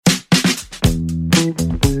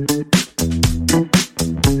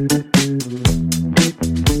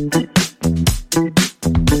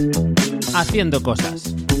Haciendo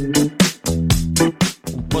cosas.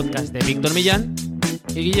 Un podcast de Víctor Millán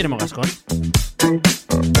y Guillermo Gascón.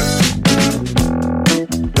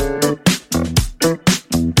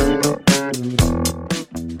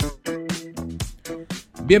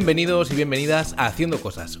 Bienvenidos y bienvenidas a Haciendo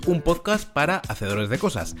Cosas, un podcast para hacedores de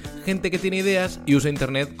cosas, gente que tiene ideas y usa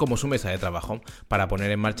internet como su mesa de trabajo, para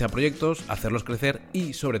poner en marcha proyectos, hacerlos crecer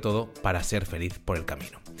y sobre todo para ser feliz por el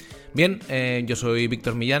camino. Bien, yo soy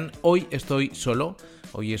Víctor Millán, hoy estoy solo.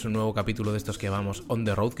 Hoy es un nuevo capítulo de estos que llamamos On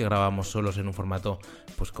The Road, que grabamos solos en un formato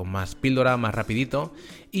pues con más píldora, más rapidito.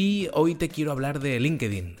 Y hoy te quiero hablar de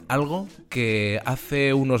LinkedIn, algo que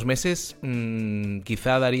hace unos meses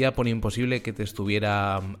quizá daría por imposible que te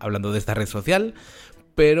estuviera hablando de esta red social.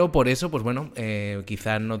 Pero por eso, pues bueno,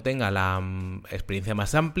 quizá no tenga la experiencia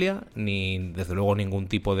más amplia, ni desde luego ningún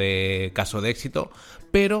tipo de caso de éxito,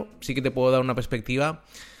 pero sí que te puedo dar una perspectiva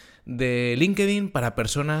de LinkedIn para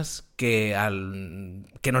personas que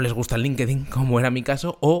no les gusta el LinkedIn, como era mi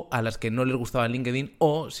caso, o a las que no les gustaba el LinkedIn,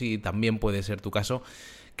 o si también puede ser tu caso,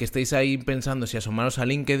 que estéis ahí pensando si asomaros a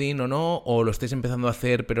LinkedIn o no, o lo estáis empezando a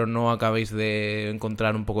hacer pero no acabáis de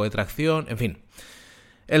encontrar un poco de tracción, en fin.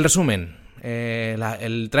 El resumen,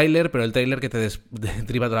 el tráiler, pero el tráiler que te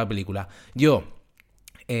destripa toda la película. Yo,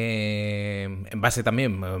 en parte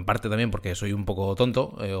también porque soy un poco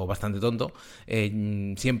tonto, o bastante tonto,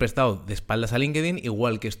 siempre he estado de espaldas a LinkedIn,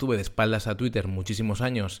 igual que estuve de espaldas a Twitter muchísimos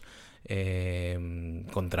años,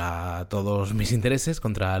 contra todos mis intereses,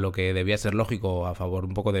 contra lo que debía ser lógico, a favor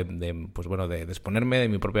un poco de exponerme de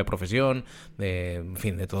mi propia profesión,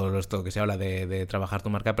 de todo esto que se habla de trabajar tu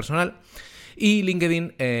marca personal. Y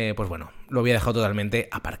LinkedIn, lo había dejado totalmente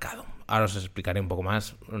aparcado. Ahora os explicaré un poco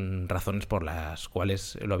más razones por las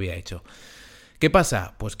cuales lo había hecho. ¿Qué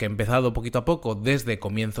pasa? Pues que he empezado poquito a poco desde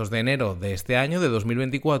comienzos de enero de este año, de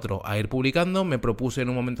 2024, a ir publicando. Me propuse en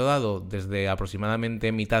un momento dado, desde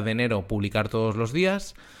aproximadamente mitad de enero, publicar todos los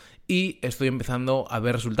días. Y estoy empezando a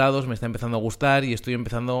ver resultados, me está empezando a gustar y estoy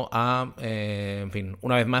empezando a,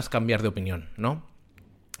 una vez más, cambiar de opinión, ¿no?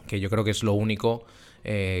 Que yo creo que es lo único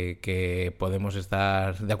que podemos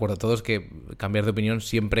estar de acuerdo todos, que cambiar de opinión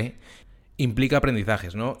siempre implica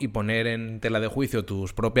aprendizajes, ¿no? Y poner en tela de juicio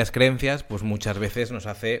tus propias creencias, pues muchas veces nos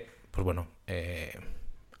hace,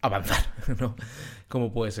 avanzar, ¿no?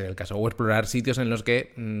 Como puede ser el caso, o explorar sitios en los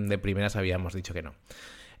que de primeras habíamos dicho que no.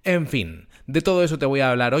 En fin, de todo eso te voy a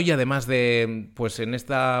hablar hoy, además de, pues en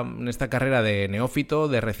esta carrera de neófito,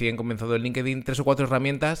 de recién comenzado en LinkedIn, 3 o 4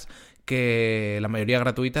 herramientas que la mayoría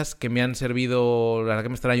gratuitas, que me han servido, la verdad que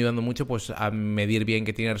me están ayudando mucho pues a medir bien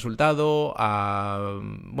que tiene resultado,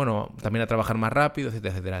 también a trabajar más rápido,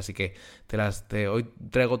 etcétera, etcétera. Así que hoy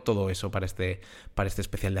traigo todo eso para este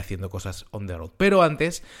especial de Haciendo Cosas on the road. Pero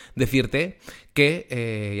antes, decirte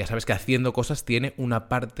que ya sabes que Haciendo Cosas tiene una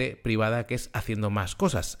parte privada que es Haciendo Más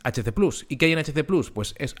Cosas, HC Plus. ¿Y qué hay en HC Plus?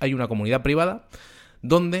 Pues hay una comunidad privada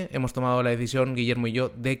donde hemos tomado la decisión, Guillermo y yo,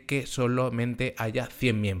 de que solamente haya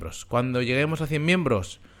 100 miembros. Cuando lleguemos a 100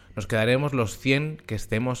 miembros, nos quedaremos los 100 que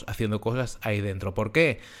estemos haciendo cosas ahí dentro. ¿Por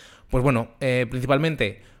qué? Pues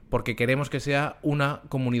principalmente porque queremos que sea una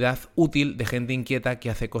comunidad útil de gente inquieta que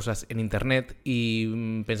hace cosas en internet,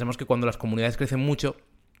 y pensamos que cuando las comunidades crecen mucho,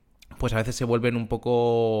 pues a veces se vuelven un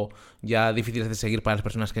poco ya difíciles de seguir para las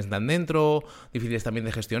personas que están dentro, difíciles también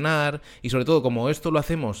de gestionar, y sobre todo como esto lo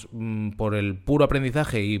hacemos por el puro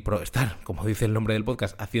aprendizaje y estar, como dice el nombre del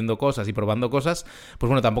podcast, haciendo cosas y probando cosas,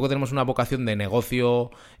 pues tampoco tenemos una vocación de negocio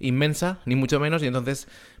inmensa, ni mucho menos, y entonces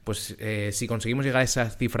si conseguimos llegar a esa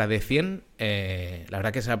cifra de 100, la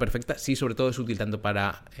verdad que será perfecta. Sí, sobre todo es útil tanto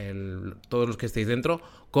para todos los que estéis dentro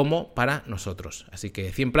como para nosotros. Así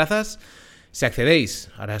que 100 plazas. Si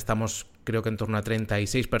accedéis, ahora estamos creo que en torno a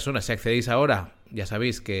 36 personas, si accedéis ahora, ya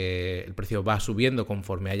sabéis que el precio va subiendo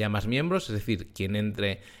conforme haya más miembros, es decir, quien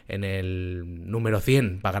entre en el número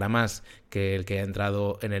 100 pagará más que el que ha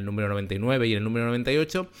entrado en el número 99 y en el número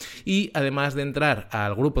 98, y además de entrar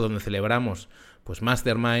al grupo donde celebramos pues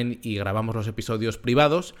Mastermind y grabamos los episodios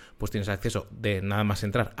privados, pues tienes acceso de nada más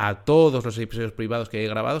entrar a todos los episodios privados que hay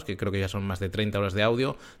grabados, que creo que ya son más de 30 horas de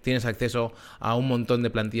audio, tienes acceso a un montón de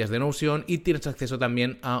plantillas de Notion y tienes acceso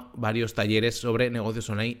también a varios talleres sobre negocios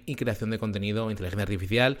online y creación de contenido, inteligencia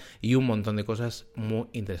artificial y un montón de cosas muy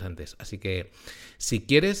interesantes. Así que si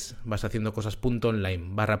quieres, vas a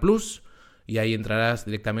haciendocosas.online/plus y ahí entrarás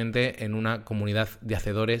directamente en una comunidad de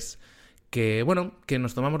hacedores que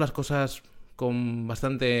nos tomamos las cosas con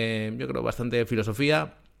bastante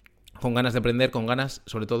filosofía, con ganas de aprender, con ganas,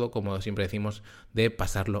 sobre todo, como siempre decimos, de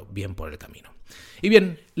pasarlo bien por el camino. Y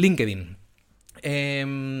bien, LinkedIn.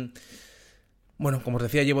 Bueno, como os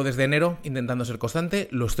decía, llevo desde enero intentando ser constante,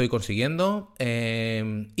 lo estoy consiguiendo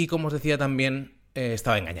y como os decía también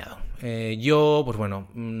estaba engañado. Yo, pues bueno,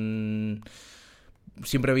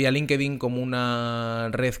 siempre veía LinkedIn como una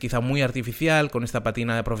red quizá muy artificial, con esta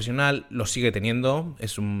patina de profesional, lo sigue teniendo,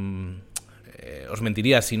 os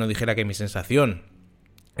mentiría si no dijera que mi sensación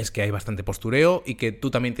es que hay bastante postureo y que tú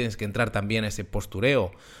también tienes que entrar también a ese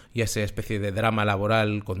postureo y a esa especie de drama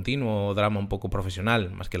laboral continuo, o drama un poco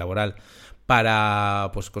profesional, más que laboral, para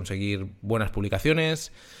pues conseguir buenas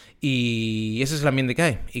publicaciones. Y ese es el ambiente que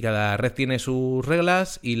hay. Y cada red tiene sus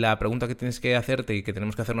reglas y la pregunta que tienes que hacerte y que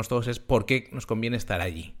tenemos que hacernos todos es ¿por qué nos conviene estar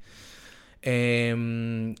allí?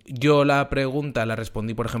 Yo la pregunta la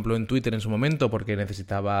respondí, por ejemplo, en Twitter en su momento porque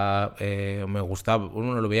necesitaba, me gustaba,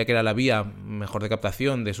 uno lo veía que era la vía mejor de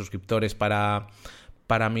captación de suscriptores para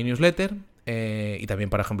mi newsletter y también,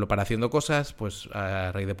 por ejemplo, para haciendo cosas, pues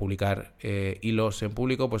a raíz de publicar hilos en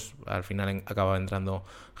público, pues al final acaba entrando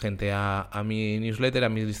gente a mi newsletter, a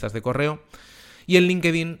mis listas de correo. Y en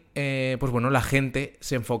LinkedIn, pues bueno, la gente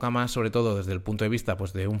se enfoca más, sobre todo desde el punto de vista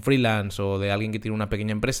pues de un freelance o de alguien que tiene una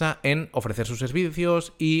pequeña empresa, en ofrecer sus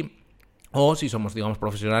servicios o si somos, digamos,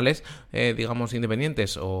 profesionales, digamos,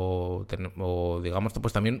 independientes o digamos,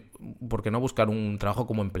 pues también, ¿por qué no buscar un trabajo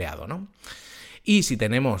como empleado, ¿no? Y si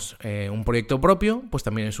tenemos un proyecto propio, pues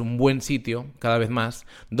también es un buen sitio, cada vez más,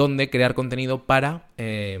 donde crear contenido para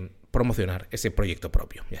promocionar ese proyecto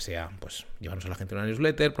propio, ya sea pues llevarnos a la gente una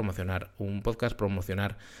newsletter, promocionar un podcast,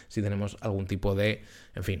 promocionar si tenemos algún tipo de,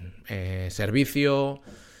 en fin, servicio,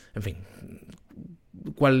 en fin,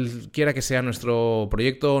 cualquiera que sea nuestro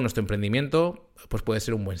proyecto, nuestro emprendimiento, pues puede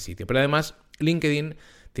ser un buen sitio. Pero además, LinkedIn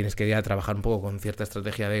tienes que ya trabajar un poco con cierta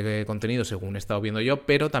estrategia de contenido según he estado viendo yo,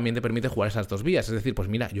 pero también te permite jugar esas dos vías. Es decir, pues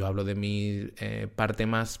mira, yo hablo de mi parte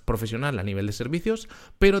más profesional a nivel de servicios,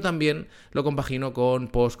 pero también lo compagino con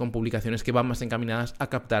posts, con publicaciones que van más encaminadas a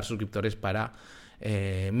captar suscriptores para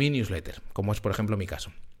mi newsletter, como es por ejemplo mi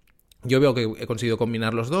caso. Yo veo que he conseguido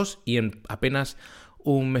combinar los dos y en apenas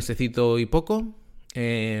un mesecito y poco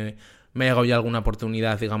me ha llegado ya alguna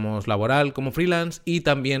oportunidad, digamos, laboral como freelance y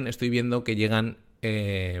también estoy viendo que llegan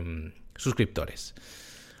suscriptores.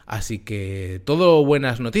 Así que todo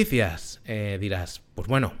buenas noticias. Dirás, pues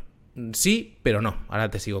bueno, sí, pero no.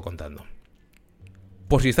 Ahora te sigo contando.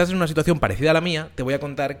 Por si estás en una situación parecida a la mía, te voy a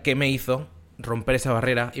contar qué me hizo romper esa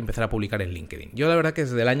barrera y empezar a publicar en LinkedIn. Yo la verdad que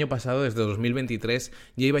desde el año pasado, desde 2023,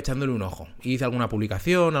 ya iba echándole un ojo. Hice alguna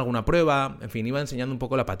publicación, alguna prueba, en fin, iba enseñando un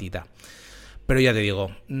poco la patita. Pero ya te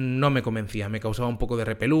digo, no me convencía, me causaba un poco de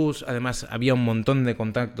repelús. Además, había un montón de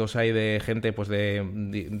contactos ahí de gente, pues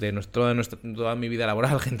toda mi vida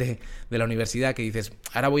laboral, gente de la universidad, que dices,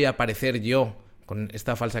 ahora voy a aparecer yo, con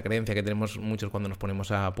esta falsa creencia que tenemos muchos cuando nos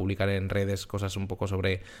ponemos a publicar en redes cosas un poco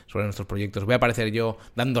sobre nuestros proyectos. Voy a aparecer yo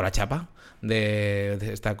dando la chapa de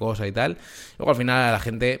esta cosa y tal. Luego al final a la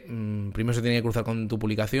gente primero se tiene que cruzar con tu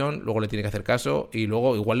publicación, luego le tiene que hacer caso y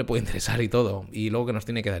luego igual le puede interesar y todo. Y luego que nos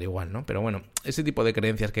tiene que dar igual, ¿no? Pero bueno, ese tipo de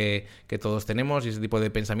creencias que todos tenemos y ese tipo de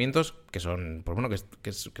pensamientos que son, pues bueno,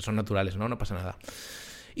 que son naturales, ¿no? No pasa nada.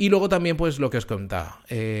 Y luego también, pues, lo que os contaba.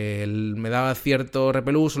 Me daba cierto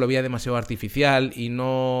repelús, lo veía demasiado artificial y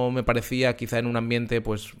no me parecía quizá en un ambiente,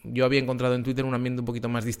 pues, yo había encontrado en Twitter un ambiente un poquito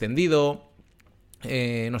más distendido,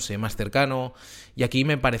 no sé, más cercano. Y aquí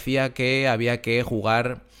me parecía que había que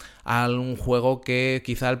jugar a un juego que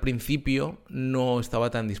quizá al principio no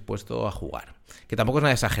estaba tan dispuesto a jugar. Que tampoco es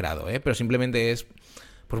nada exagerado, pero simplemente es...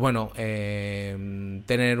 Pues bueno,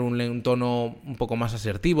 tener un tono un poco más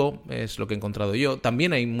asertivo es lo que he encontrado yo.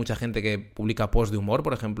 También hay mucha gente que publica posts de humor,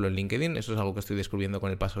 por ejemplo, en LinkedIn. Eso es algo que estoy descubriendo con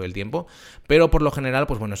el paso del tiempo. Pero por lo general,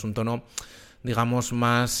 pues bueno, es un tono, digamos,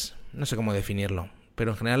 más... No sé cómo definirlo.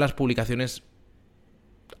 Pero en general las publicaciones,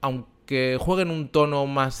 aunque jueguen un tono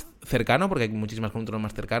más cercano, porque hay muchísimas con un tono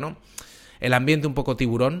más cercano, el ambiente un poco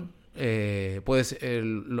tiburón,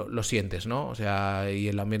 lo sientes, ¿no? O sea, y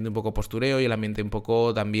el ambiente un poco postureo y el ambiente un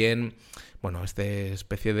poco también, bueno,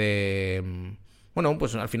 especie de... Bueno,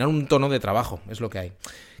 pues al final un tono de trabajo es lo que hay.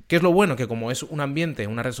 ¿Qué es lo bueno? Que como es un ambiente,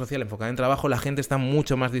 una red social enfocada en trabajo, la gente está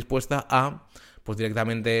mucho más dispuesta a, pues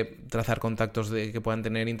directamente trazar contactos que puedan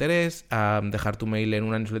tener interés, a dejar tu mail en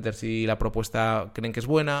una newsletter si la propuesta creen que es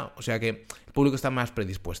buena, o sea que el público está más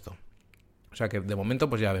predispuesto. O sea que de momento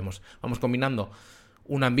pues ya vemos, vamos combinando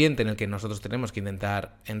un ambiente en el que nosotros tenemos que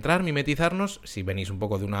intentar entrar, mimetizarnos, si venís un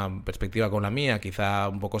poco de una perspectiva con la mía, quizá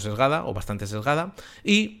un poco sesgada o bastante sesgada,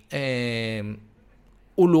 y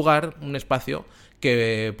un lugar, un espacio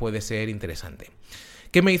que puede ser interesante.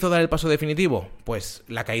 ¿Qué me hizo dar el paso definitivo? Pues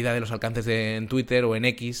la caída de los alcances en Twitter o en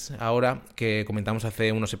X ahora, que comentamos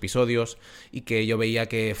hace unos episodios y que yo veía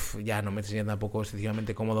que ya no me sentía tampoco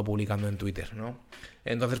excesivamente cómodo publicando en Twitter, ¿no?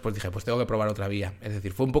 Entonces pues dije, pues tengo que probar otra vía. Es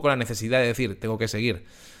decir, fue un poco la necesidad de decir, tengo que seguir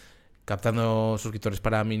captando suscriptores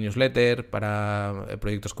para mi newsletter, para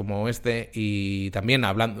proyectos como este y también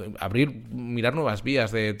mirar nuevas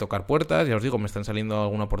vías de tocar puertas. Ya os digo, me están saliendo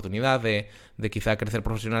alguna oportunidad de quizá crecer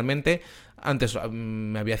profesionalmente. Antes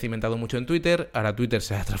me había cimentado mucho en Twitter, ahora Twitter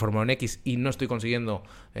se ha transformado en X y no estoy consiguiendo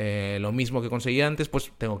lo mismo que conseguía antes,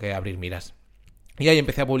 pues tengo que abrir miras. Y ahí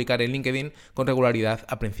empecé a publicar en LinkedIn con regularidad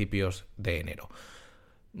a principios de enero.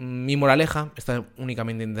 Mi moraleja está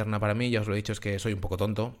únicamente interna para mí, ya os lo he dicho, es que soy un poco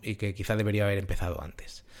tonto y que quizá debería haber empezado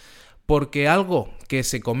antes. Porque algo que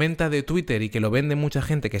se comenta de Twitter y que lo vende mucha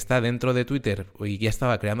gente que está dentro de Twitter y ya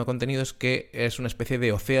estaba creando contenido es que es una especie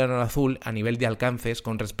de océano azul a nivel de alcances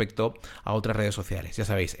con respecto a otras redes sociales. Ya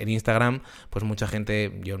sabéis, en Instagram, pues mucha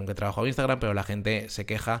gente, yo nunca he trabajado en Instagram, pero la gente se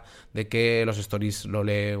queja de que los stories lo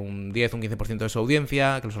lee un 10, un 15% de su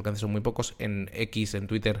audiencia, que los alcances son muy pocos. En X, en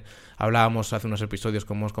Twitter, hablábamos hace unos episodios,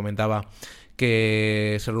 como os comentaba,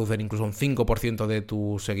 que se reducen incluso un 5% de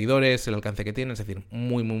tus seguidores, el alcance que tienen, es decir,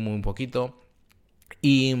 muy, muy, muy poquito.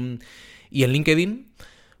 Y en LinkedIn,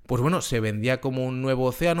 pues bueno, se vendía como un nuevo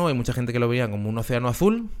océano, hay mucha gente que lo veía como un océano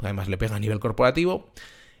azul, además le pega a nivel corporativo,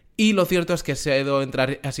 y lo cierto es que ha sido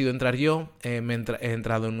entrar yo, he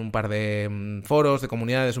entrado en un par de foros, de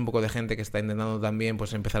comunidades, un poco de gente que está intentando también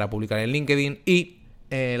pues empezar a publicar en LinkedIn, y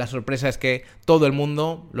la sorpresa es que todo el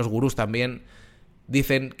mundo, los gurús también,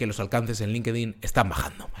 dicen que los alcances en LinkedIn están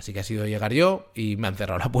bajando. Así que ha sido llegar yo y me han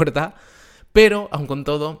cerrado la puerta. Pero, aun con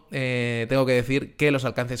todo, tengo que decir que los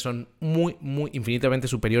alcances son muy, muy infinitamente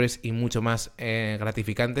superiores y mucho más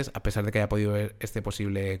gratificantes, a pesar de que haya podido ver este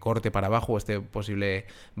posible corte para abajo, este posible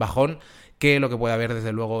bajón, que lo que puede haber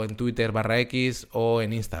desde luego en Twitter /X o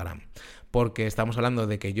en Instagram. Porque estamos hablando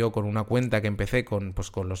de que yo con una cuenta que empecé con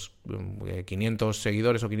los 500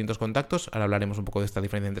 seguidores o 500 contactos, ahora hablaremos un poco de esta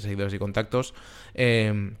diferencia entre seguidores y contactos,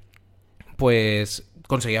 pues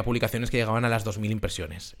conseguía publicaciones que llegaban a las 2.000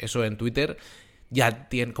 impresiones. Eso en Twitter ya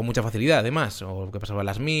tiene con mucha facilidad, además, o que pasaba a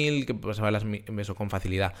las 1.000, que pasaba a las 1.000, eso con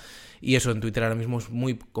facilidad. Y eso en Twitter ahora mismo es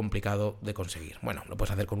muy complicado de conseguir. Bueno, lo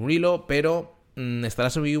puedes hacer con un hilo, pero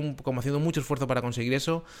estarás como haciendo mucho esfuerzo para conseguir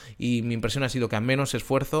eso, y mi impresión ha sido que a menos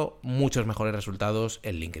esfuerzo, muchos mejores resultados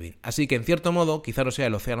en LinkedIn. Así que en cierto modo, quizá no sea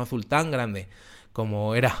el océano azul tan grande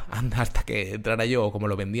como era hasta que entrara yo, o como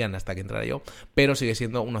lo vendían hasta que entrara yo, pero sigue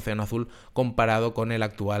siendo un océano azul comparado con el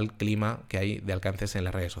actual clima que hay de alcances en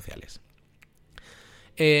las redes sociales.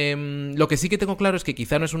 Lo que sí que tengo claro es que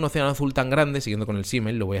quizá no es un océano azul tan grande, siguiendo con el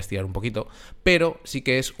símil, lo voy a estirar un poquito, pero sí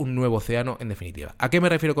que es un nuevo océano en definitiva. ¿A qué me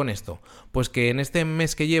refiero con esto? Pues que en este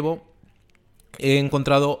mes que llevo he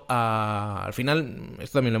encontrado, al final,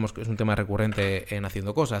 esto también es un tema recurrente en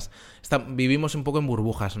Haciendo Cosas, vivimos un poco en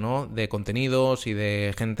burbujas, ¿no? De contenidos y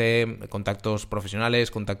de gente, contactos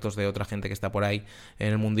profesionales, contactos de otra gente que está por ahí en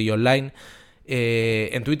el mundillo online.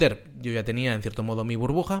 En Twitter yo ya tenía en cierto modo mi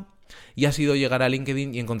burbuja, y ha sido llegar a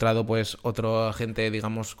LinkedIn y he encontrado pues otra gente,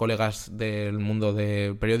 digamos, colegas del mundo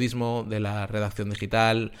del periodismo, de la redacción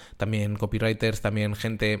digital, también copywriters, también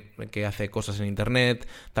gente que hace cosas en internet,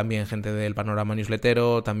 también gente del panorama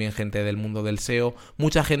newslettero, también gente del mundo del SEO,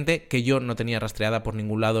 mucha gente que yo no tenía rastreada por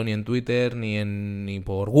ningún lado, ni en Twitter, ni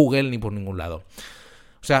por Google, ni por ningún lado.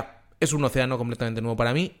 O sea, es un océano completamente nuevo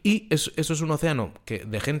para mí, y eso es un océano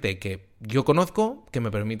de gente que yo conozco, que me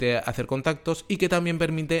permite hacer contactos y que también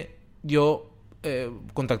permite yo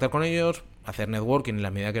contactar con ellos, hacer networking en la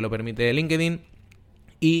medida que lo permite LinkedIn,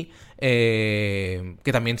 y que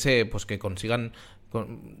también que consigan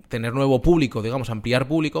tener nuevo público, digamos, ampliar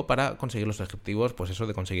público para conseguir los objetivos, pues eso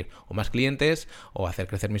de conseguir o más clientes o hacer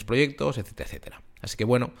crecer mis proyectos, etcétera, etcétera. Así que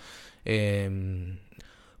bueno,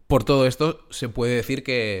 por todo esto se puede decir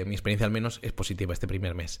que mi experiencia al menos es positiva este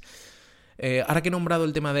primer mes. Ahora que he nombrado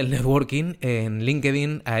el tema del networking, en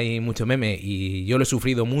LinkedIn hay mucho meme, y yo lo he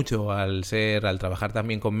sufrido mucho al trabajar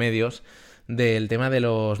también con medios, del tema de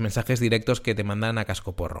los mensajes directos que te mandan a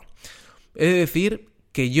cascoporro. He de decir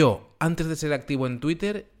que yo, antes de ser activo en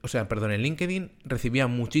en LinkedIn, recibía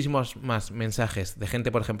muchísimos más mensajes de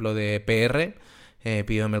gente, por ejemplo, de PR,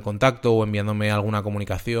 pidiéndome el contacto o enviándome alguna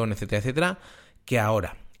comunicación, etcétera, etcétera, que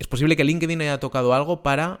ahora. Es posible que LinkedIn haya tocado algo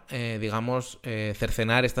para,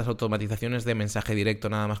 cercenar estas automatizaciones de mensaje directo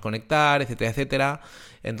nada más conectar, etcétera, etcétera.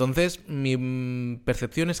 Entonces, mi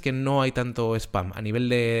percepción es que no hay tanto spam a nivel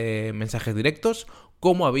de mensajes directos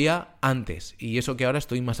como había antes. Y eso que ahora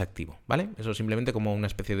estoy más activo, ¿vale? Eso simplemente como una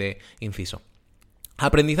especie de inciso.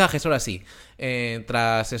 Aprendizajes, ahora sí,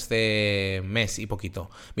 tras este mes y poquito.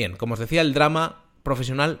 Bien, como os decía, el drama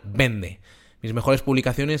profesional vende. Mis mejores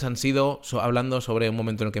publicaciones han sido hablando sobre un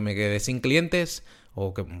momento en el que me quedé sin clientes,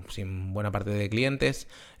 o que sin buena parte de clientes,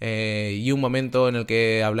 y un momento en el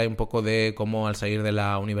que hablé un poco de cómo al salir de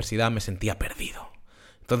la universidad me sentía perdido.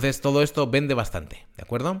 Entonces todo esto vende bastante, ¿de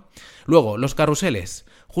acuerdo? Luego, los carruseles.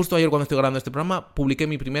 Justo ayer cuando estoy grabando este programa publiqué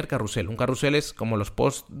mi primer carrusel. Un carrusel es como los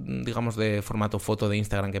posts, digamos, de formato foto de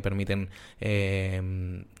Instagram que permiten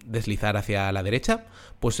deslizar hacia la derecha.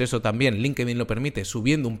 Pues eso también LinkedIn lo permite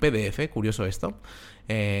subiendo un PDF, curioso esto.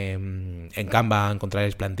 En Canva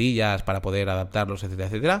encontraréis plantillas para poder adaptarlos, etcétera,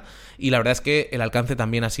 etcétera. Y la verdad es que el alcance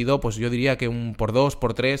también ha sido, pues yo diría que un por 2,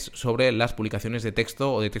 por 3 sobre las publicaciones de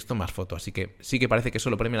texto o de texto más foto. Así que sí que parece que eso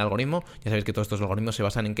lo premia el algoritmo. Ya sabéis que todos estos algoritmos se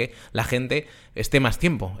basan en que la gente esté más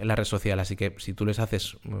tiempo en la red social. Así que si tú les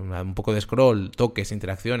haces un poco de scroll, toques,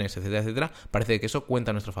 interacciones, etcétera, etcétera, parece que eso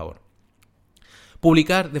cuenta a nuestro favor.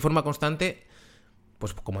 Publicar de forma constante,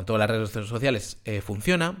 pues como en todas las redes sociales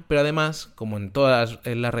funciona, pero además, como en todas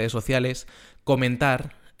las redes sociales,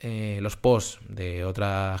 comentar los posts de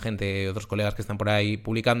otra gente, otros colegas que están por ahí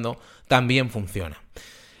publicando, también funciona.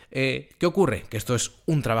 ¿Qué ocurre? Que esto es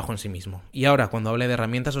un trabajo en sí mismo. Y ahora, cuando hable de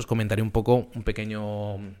herramientas, os comentaré un poco un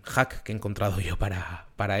pequeño hack que he encontrado yo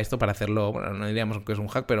para esto, para hacerlo. Bueno, no diríamos que es un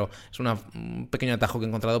hack, pero es un pequeño atajo que he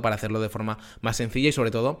encontrado para hacerlo de forma más sencilla y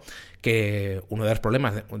sobre todo que uno de los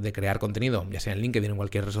problemas de crear contenido, ya sea en LinkedIn o en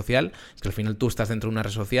cualquier red social, es que al final tú estás dentro de una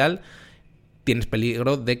red social, tienes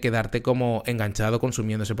peligro de quedarte como enganchado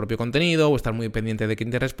consumiendo ese propio contenido o estar muy pendiente de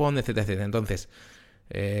quién te responde, etcétera, etcétera. Entonces,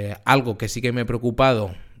 algo que sí que me he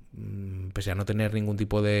preocupado, pese a no tener ningún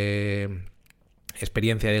tipo de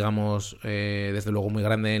experiencia, digamos, desde luego muy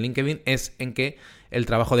grande en LinkedIn, es en que el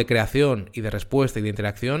trabajo de creación y de respuesta y de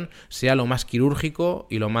interacción sea lo más quirúrgico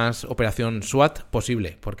y lo más operación SWAT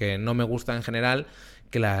posible, porque no me gusta en general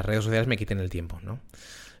que las redes sociales me quiten el tiempo, ¿no?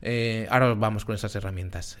 Ahora vamos con esas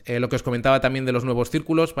herramientas. Lo que os comentaba también de los nuevos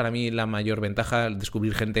círculos, para mí la mayor ventaja,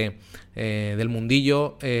 descubrir gente del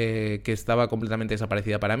mundillo que estaba completamente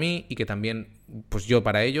desaparecida para mí y que también, pues yo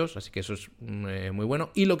para ellos, así que eso es muy bueno.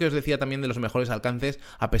 Y lo que os decía también de los mejores alcances,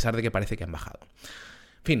 a pesar de que parece que han bajado.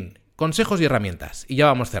 En fin, consejos y herramientas. Y ya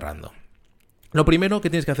vamos cerrando. Lo primero que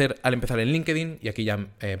tienes que hacer al empezar en LinkedIn, y aquí ya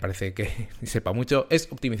parece que sepa mucho, es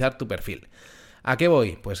optimizar tu perfil. ¿A qué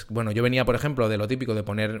voy? Pues bueno, yo venía, por ejemplo, de lo típico de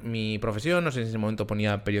poner mi profesión, no sé si en ese momento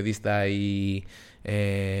ponía periodista y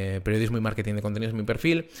periodismo y marketing de contenidos en mi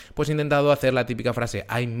perfil, pues he intentado hacer la típica frase,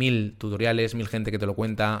 hay 1000 tutoriales, 1000 gente que te lo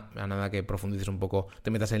cuenta, a nada que profundices un poco, te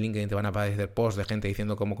metas en LinkedIn, te van a aparecer posts de gente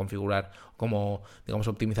diciendo cómo configurar, cómo, digamos,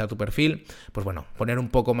 optimizar tu perfil, pues bueno, poner un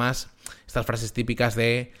poco más estas frases típicas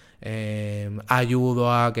de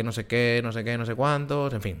ayudo a que no sé qué, no sé qué, no sé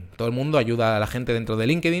cuántos, en fin, todo el mundo ayuda a la gente dentro de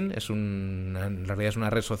LinkedIn, en realidad es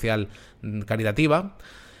una red social caritativa.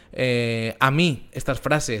 A mí estas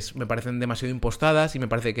frases me parecen demasiado impostadas y me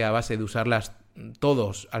parece que a base de usarlas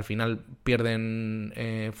todos al final pierden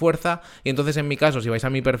fuerza, y entonces en mi caso, si vais a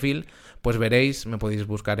mi perfil, pues veréis, me podéis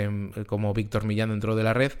buscar como Víctor Millán dentro de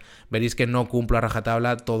la red, veréis que no cumplo a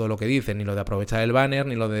rajatabla todo lo que dicen, ni lo de aprovechar el banner,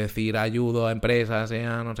 ni lo de decir ayudo a empresas,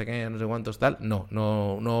 no sé qué, no sé cuántos, tal,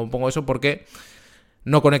 no pongo eso porque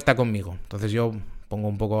no conecta conmigo. Entonces yo pongo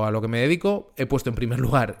un poco a lo que me dedico. He puesto en primer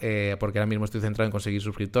lugar, porque ahora mismo estoy centrado en conseguir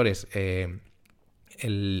suscriptores,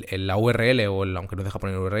 la URL, aunque no deja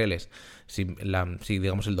poner URLs,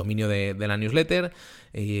 digamos el dominio de la newsletter,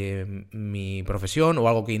 mi profesión o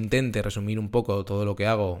algo que intente resumir un poco todo lo que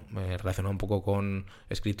hago relacionado un poco con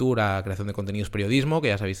escritura, creación de contenidos, periodismo, que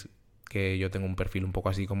ya sabéis que yo tengo un perfil un poco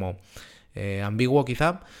así como ambiguo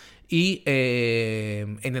quizá. Y he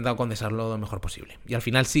intentado condensarlo lo mejor posible. Y al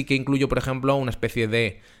final sí que incluyo, por ejemplo, una especie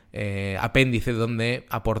de apéndice donde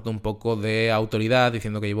aporto un poco de autoridad,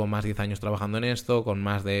 diciendo que llevo más de 10 años trabajando en esto, con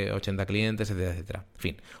más de 80 clientes, etcétera, etcétera. En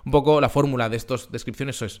fin, un poco la fórmula de estas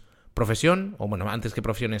descripciones eso es profesión, o bueno, antes que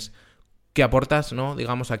profesiones, ¿qué aportas, no?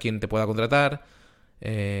 Digamos, a quien te pueda contratar,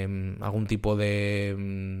 algún tipo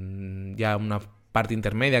de ya una parte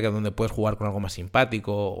intermedia, que es donde puedes jugar con algo más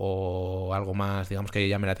simpático o algo más, digamos, que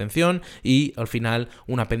llame la atención, y al final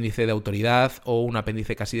un apéndice de autoridad o un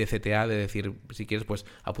apéndice casi de CTA, de decir, si quieres, pues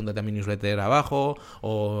apúntate a mi newsletter abajo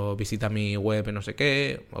o visita mi web no sé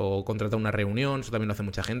qué, o contrata una reunión, eso también lo hace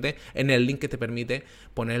mucha gente, en el link que te permite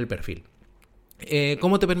poner el perfil.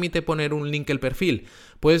 ¿Cómo te permite poner un link el perfil?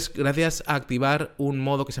 Pues gracias a activar un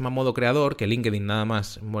modo que se llama modo creador, que LinkedIn nada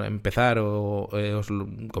más empezar os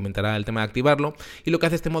comentará el tema de activarlo, y lo que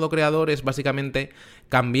hace este modo creador es básicamente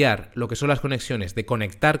cambiar lo que son las conexiones de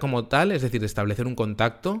conectar como tal, es decir, de establecer un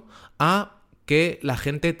contacto, a que la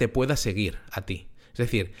gente te pueda seguir a ti. Es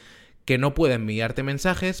decir, que no pueda enviarte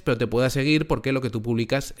mensajes, pero te pueda seguir porque lo que tú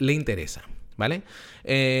publicas le interesa, ¿vale?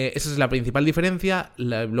 Esa es la principal diferencia.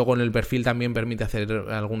 Luego en el perfil también permite hacer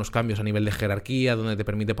algunos cambios a nivel de jerarquía, donde te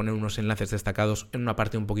permite poner unos enlaces destacados en una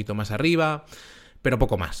parte un poquito más arriba, pero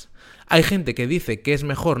poco más. Hay gente que dice que es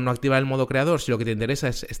mejor no activar el modo creador si lo que te interesa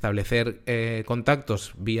es establecer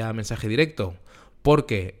contactos vía mensaje directo,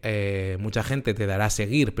 porque mucha gente te dará a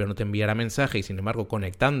seguir pero no te enviará mensaje, y sin embargo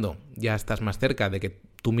conectando ya estás más cerca de que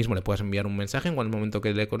tú mismo le puedas enviar un mensaje en el momento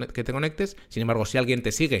que te conectes. Sin embargo, si alguien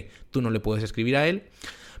te sigue, tú no le puedes escribir a él.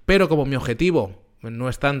 Pero como mi objetivo no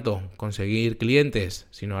es tanto conseguir clientes,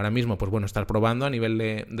 sino ahora mismo, pues bueno, estar probando a nivel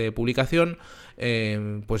de publicación,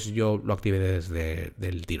 pues yo lo activé desde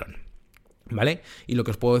el tirón, ¿vale? Y lo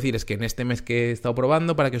que os puedo decir es que en este mes que he estado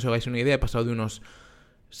probando, para que os hagáis una idea, he pasado de unos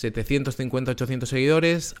 750, 800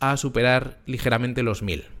 seguidores a superar ligeramente los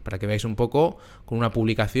 1000. Para que veáis un poco, con una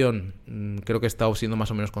publicación, creo que he estado siendo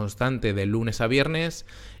más o menos constante de lunes a viernes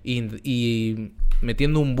y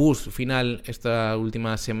metiendo un boost final esta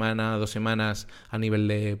última semana, 2 semanas, a nivel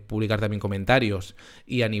de publicar también comentarios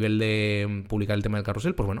y a nivel de publicar el tema del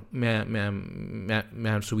carrusel, pues bueno, me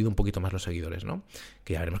han subido un poquito más los seguidores, ¿no?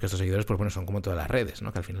 Que ya veremos que estos seguidores, pues bueno, son como todas las redes,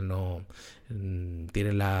 ¿no? Que al final no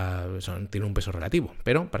tienen un peso relativo,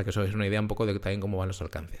 pero para que os hagáis una idea un poco de también cómo van los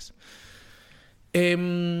alcances.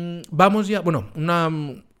 Vamos ya, bueno,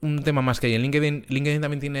 un tema más que hay en LinkedIn. LinkedIn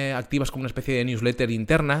también tiene activas como una especie de newsletter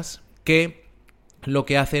internas que lo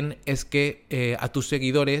que hacen es que a tus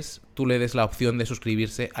seguidores tú le des la opción de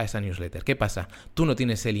suscribirse a esa newsletter. ¿Qué pasa? Tú no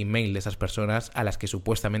tienes el email de esas personas a las que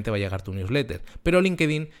supuestamente va a llegar tu newsletter, pero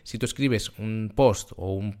LinkedIn, si tú escribes un post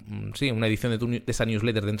o una edición de esa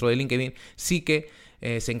newsletter dentro de LinkedIn, sí que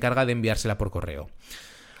se encarga de enviársela por correo.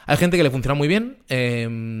 Hay gente que le funciona muy bien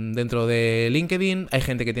dentro de LinkedIn. Hay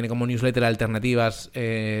gente que tiene como newsletter alternativas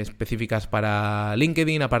específicas para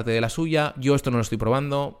LinkedIn, aparte de la suya. Yo esto no lo estoy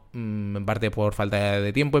probando, en parte por falta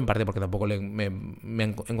de tiempo, en parte porque tampoco me he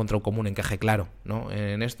encontrado como un encaje claro, ¿no?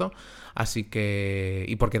 En esto. Así que...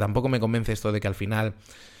 y porque tampoco me convence esto de que al final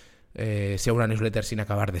sea una newsletter sin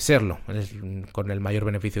acabar de serlo, con el mayor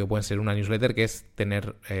beneficio que puede ser una newsletter, que es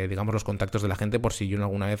tener, digamos, los contactos de la gente por si yo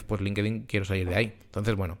alguna vez, pues LinkedIn, quiero salir de ahí.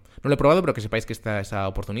 Entonces, bueno, no lo he probado, pero que sepáis que está esa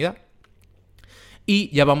oportunidad.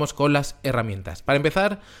 Y ya vamos con las herramientas. Para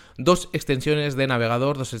empezar, 2 extensiones de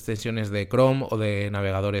navegador, 2 extensiones de Chrome o de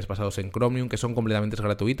navegadores basados en Chromium, que son completamente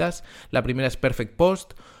gratuitas. La primera es Perfect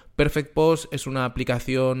Post. Perfect Post es una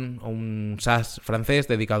aplicación o un SaaS francés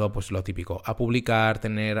dedicado, pues lo típico, a publicar,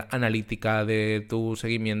 tener analítica de tu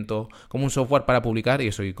seguimiento, como un software para publicar y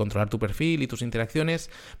eso, y controlar tu perfil y tus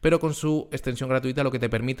interacciones, pero con su extensión gratuita lo que te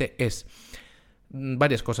permite es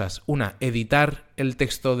varias cosas. Una, editar el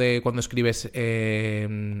texto de cuando escribes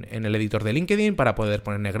en el editor de LinkedIn para poder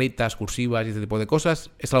poner negritas, cursivas y este tipo de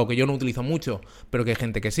cosas. Es algo que yo no utilizo mucho, pero que hay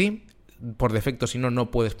gente que sí. Por defecto, si no,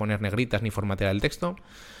 no puedes poner negritas ni formatear el texto.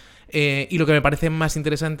 Y lo que me parece más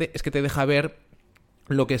interesante es que te deja ver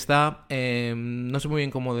lo que está, no sé muy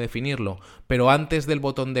bien cómo definirlo, pero antes del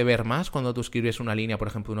botón de ver más, cuando tú escribes una línea, por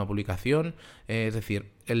ejemplo, de una publicación, es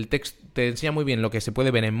decir, el texto te enseña muy bien lo que se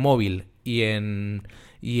puede ver en móvil y en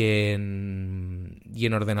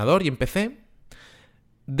ordenador y en PC,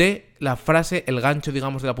 de la frase, el gancho,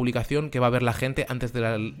 digamos, de la publicación que va a ver la gente antes de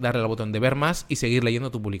darle al botón de ver más y seguir leyendo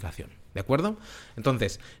tu publicación, ¿de acuerdo?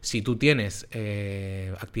 Entonces, si tú tienes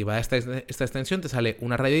activada esta extensión, te sale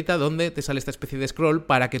una rayita donde te sale esta especie de scroll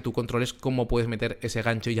para que tú controles cómo puedes meter ese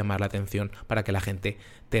gancho y llamar la atención para que la gente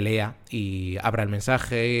te lea y abra el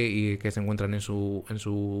mensaje y que se encuentren en su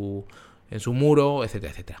muro,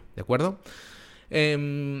 etcétera, etcétera, ¿de acuerdo?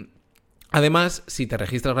 Además, si te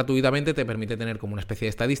registras gratuitamente, te permite tener como una especie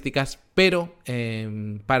de estadísticas, pero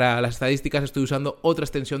para las estadísticas estoy usando otra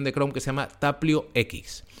extensión de Chrome que se llama Taplio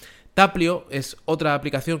X. Taplio es otra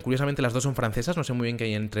aplicación, curiosamente las dos son francesas, no sé muy bien qué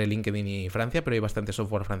hay entre LinkedIn y Francia, pero hay bastante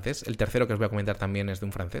software francés. El tercero que os voy a comentar también es de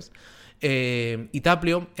un francés. Y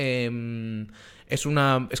Taplio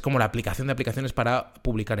es como la aplicación de aplicaciones para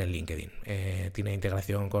publicar en LinkedIn. Tiene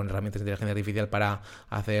integración con herramientas de inteligencia artificial para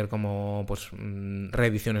hacer como pues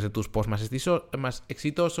reediciones de tus posts más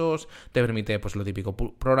exitosos. Te permite pues lo típico,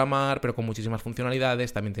 programar, pero con muchísimas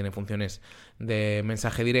funcionalidades. También tiene funciones de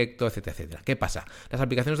mensaje directo, etcétera, etcétera. ¿Qué pasa? Las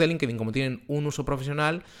aplicaciones de LinkedIn, como tienen un uso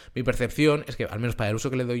profesional, mi percepción es que, al menos para el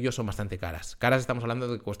uso que le doy yo, son bastante caras. Caras estamos hablando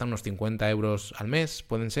de que cuestan unos 50 euros al mes,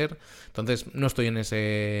 pueden ser. Entonces no estoy en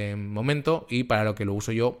ese momento y para lo que lo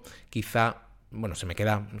uso yo, quizá, bueno, se me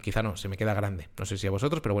queda grande. No sé si a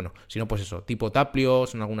vosotros, pero bueno, si no, pues eso, tipo Taplio,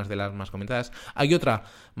 son algunas de las más comentadas. Hay otra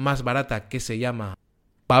más barata que se llama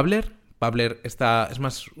Pabler, Babbler es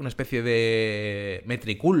más una especie de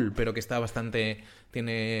Metricool, pero que está bastante...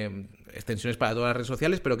 Tiene extensiones para todas las redes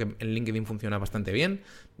sociales, pero que en LinkedIn funciona bastante bien.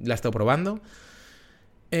 La he estado probando.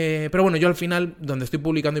 Pero bueno, yo al final, donde estoy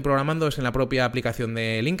publicando y programando es en la propia aplicación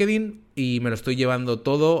de LinkedIn y me lo estoy llevando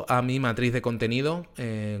todo a mi matriz de contenido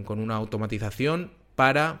con una automatización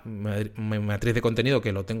para mi matriz de contenido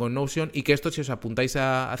que lo tengo en Notion, y que esto, si os apuntáis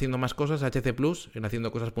a haciendo más cosas, HC Plus, en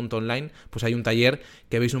haciendo cosas.online, pues hay un taller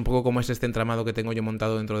que veis un poco cómo es este entramado que tengo yo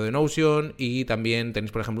montado dentro de Notion, y también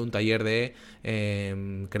tenéis, por ejemplo, un taller de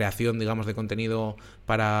creación, digamos, de contenido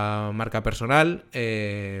para marca personal,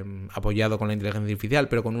 apoyado con la inteligencia artificial,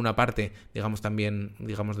 pero con una parte, digamos, también,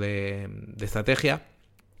 digamos, de estrategia,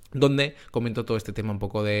 donde comento todo este tema un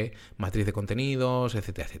poco de matriz de contenidos,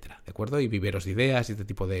 etcétera, etcétera, ¿de acuerdo? Y viveros de ideas y este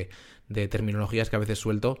tipo de terminologías que a veces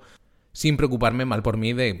suelto sin preocuparme mal por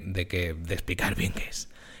mí de explicar bien qué es.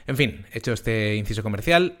 En fin, hecho este inciso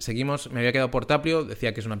comercial, seguimos. Me había quedado por Taplio,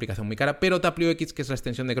 decía que es una aplicación muy cara, pero Taplio X, que es la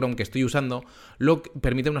extensión de Chrome que estoy usando,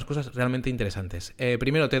 permite unas cosas realmente interesantes.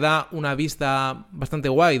 Primero, te da una vista bastante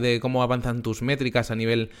guay de cómo avanzan tus métricas a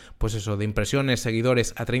nivel, pues eso, de impresiones,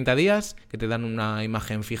 seguidores a 30 días, que te dan una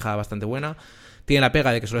imagen fija bastante buena. Tiene la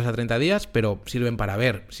pega de que solo es a 30 días, pero sirven para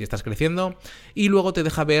ver si estás creciendo. Y luego te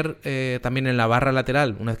deja ver también en la barra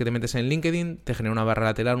lateral, una vez que te metes en LinkedIn, te genera una barra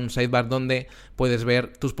lateral, un sidebar donde puedes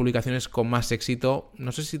ver tus publicaciones con más éxito.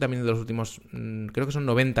 No sé si también de los últimos, creo que son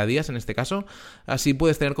 90 días en este caso. Así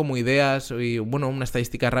puedes tener como ideas y, bueno, una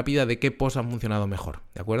estadística rápida de qué posts han funcionado mejor,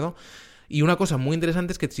 ¿de acuerdo? Y una cosa muy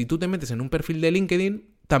interesante es que si tú te metes en un perfil de LinkedIn,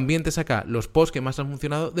 también te saca los posts que más han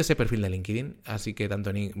funcionado de ese perfil de LinkedIn. Así que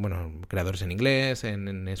tanto en, creadores en inglés,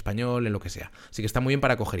 en español, en lo que sea. Así que está muy bien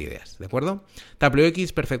para coger ideas, ¿de acuerdo? Taplio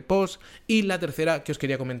X, Perfect Post. Y la tercera que os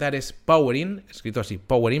quería comentar es Powerin, escrito así,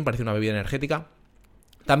 Powerin, parece una bebida energética.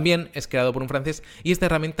 También es creado por un francés y esta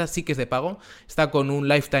herramienta sí que es de pago. Está con un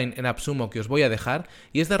lifetime en AppSumo que os voy a dejar.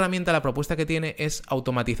 Y esta herramienta, la propuesta que tiene es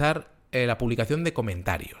automatizar la publicación de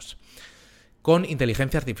comentarios con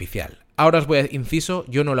inteligencia artificial. Ahora os voy a inciso,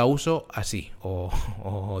 yo no la uso así,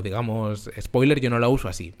 o digamos, spoiler, yo no la uso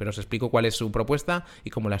así, pero os explico cuál es su propuesta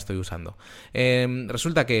y cómo la estoy usando.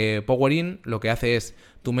 Resulta que Powerin lo que hace es,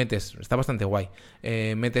 tú metes, está bastante guay,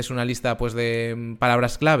 metes una lista pues de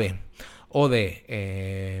palabras clave o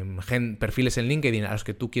de perfiles en LinkedIn a los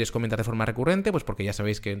que tú quieres comentar de forma recurrente, pues porque ya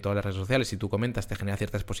sabéis que en todas las redes sociales si tú comentas te genera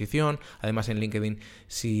cierta exposición. Además en LinkedIn,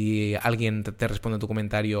 si alguien te responde a tu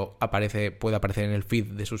comentario, puede aparecer en el feed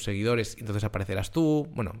de sus seguidores, entonces aparecerás tú.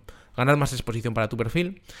 Bueno, ganar más exposición para tu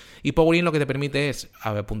perfil. Y Powerin lo que te permite es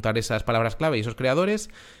apuntar esas palabras clave y esos creadores,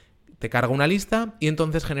 te carga una lista y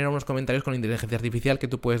entonces genera unos comentarios con inteligencia artificial que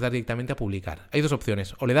tú puedes dar directamente a publicar. Hay dos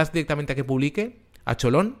opciones: o le das directamente a que publique a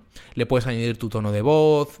cholón, le puedes añadir tu tono de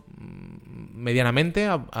voz medianamente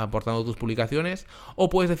aportando tus publicaciones, o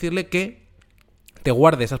puedes decirle que te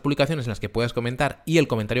guarde esas publicaciones en las que puedas comentar y el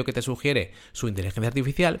comentario que te sugiere su inteligencia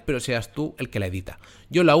artificial, pero seas tú el que la edita.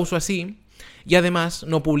 Yo la uso así. Y además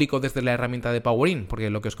no publico desde la herramienta de Powerin, porque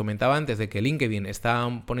lo que os comentaba antes de que LinkedIn está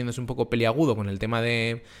poniéndose un poco peliagudo con el tema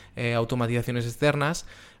de automatizaciones externas.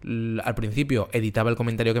 Al principio editaba el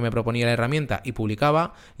comentario que me proponía la herramienta y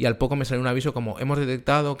publicaba, y al poco me salió un aviso como hemos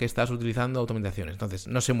detectado que estás utilizando automatizaciones. Entonces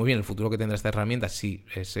no sé muy bien el futuro que tendrá esta herramienta, si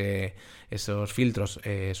esos filtros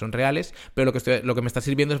son reales, pero lo que me está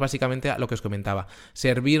sirviendo es básicamente a lo que os comentaba,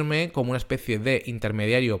 servirme como una especie de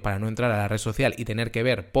intermediario para no entrar a la red social y tener que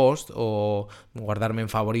ver post o guardarme en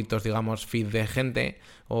favoritos, digamos, feed de gente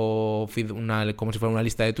o feed como si fuera una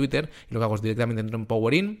lista de Twitter. Y lo que hago es directamente entro en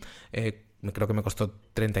Powerin. Creo que me costó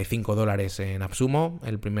 $35 en AppSumo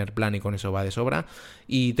el primer plan, y con eso va de sobra.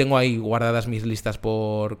 Y tengo ahí guardadas mis listas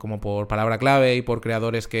como por palabra clave y por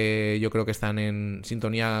creadores que yo creo que están en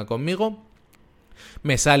sintonía conmigo.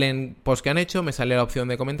 Me salen posts que han hecho, me sale la opción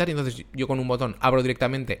de comentar, y entonces yo con un botón abro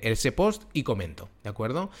directamente ese post y comento, ¿de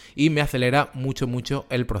acuerdo? Y me acelera mucho, mucho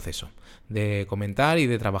el proceso de comentar y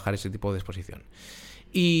de trabajar ese tipo de exposición.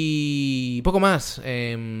 Y poco más.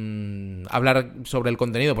 Hablar sobre el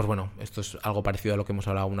contenido, pues bueno, esto es algo parecido a lo que hemos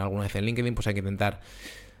hablado alguna vez en LinkedIn. Pues hay que intentar,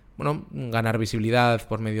 bueno, ganar visibilidad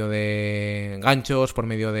por medio de ganchos, por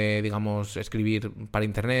medio de, digamos, escribir para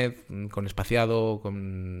internet, con espaciado,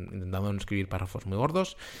 intentando no escribir párrafos muy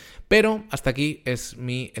gordos. Pero hasta aquí es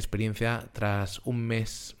mi experiencia tras un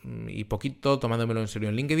mes y poquito tomándomelo en serio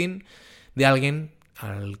en LinkedIn, de alguien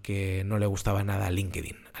al que no le gustaba nada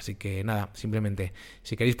LinkedIn. Así que nada, simplemente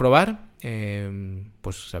si queréis probar,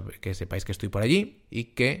 pues que sepáis que estoy por allí y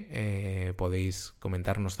que podéis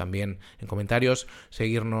comentarnos también en comentarios,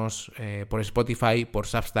 seguirnos por Spotify, por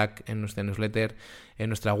Substack, en nuestra newsletter, en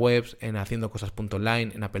nuestra web, en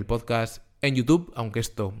haciendocosas.online, en Apple Podcast en YouTube, aunque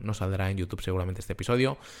esto no saldrá en YouTube seguramente este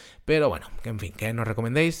episodio. Pero bueno, que en fin, que nos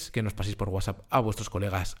recomendéis, que nos paséis por WhatsApp a vuestros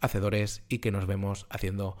colegas hacedores y que nos vemos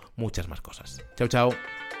haciendo muchas más cosas. Chao, chao.